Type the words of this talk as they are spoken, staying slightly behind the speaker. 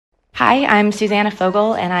Hi, I'm Susanna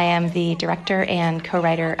Fogel, and I am the director and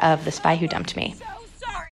co-writer of The Spy Who Dumped Me. So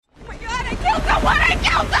sorry. Oh my God, I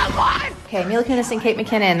killed someone! Okay, Mila Kunis and Kate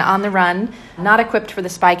McKinnon on the run, not equipped for the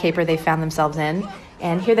spy caper they found themselves in.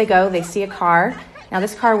 And here they go, they see a car. Now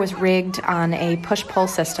this car was rigged on a push-pull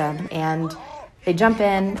system, and they jump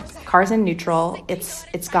in, car's in neutral.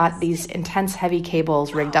 It's got these intense heavy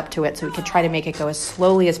cables rigged up to it so we could try to make it go as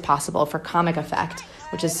slowly as possible for comic effect,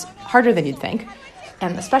 which is harder than you'd think.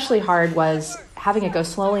 And especially hard was having it go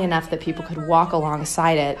slowly enough that people could walk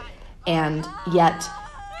alongside it, and yet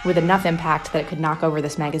with enough impact that it could knock over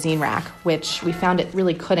this magazine rack, which we found it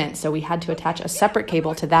really couldn't. So we had to attach a separate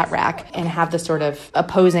cable to that rack and have the sort of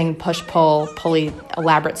opposing push-pull, pulley,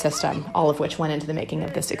 elaborate system, all of which went into the making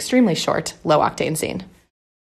of this extremely short, low-octane scene.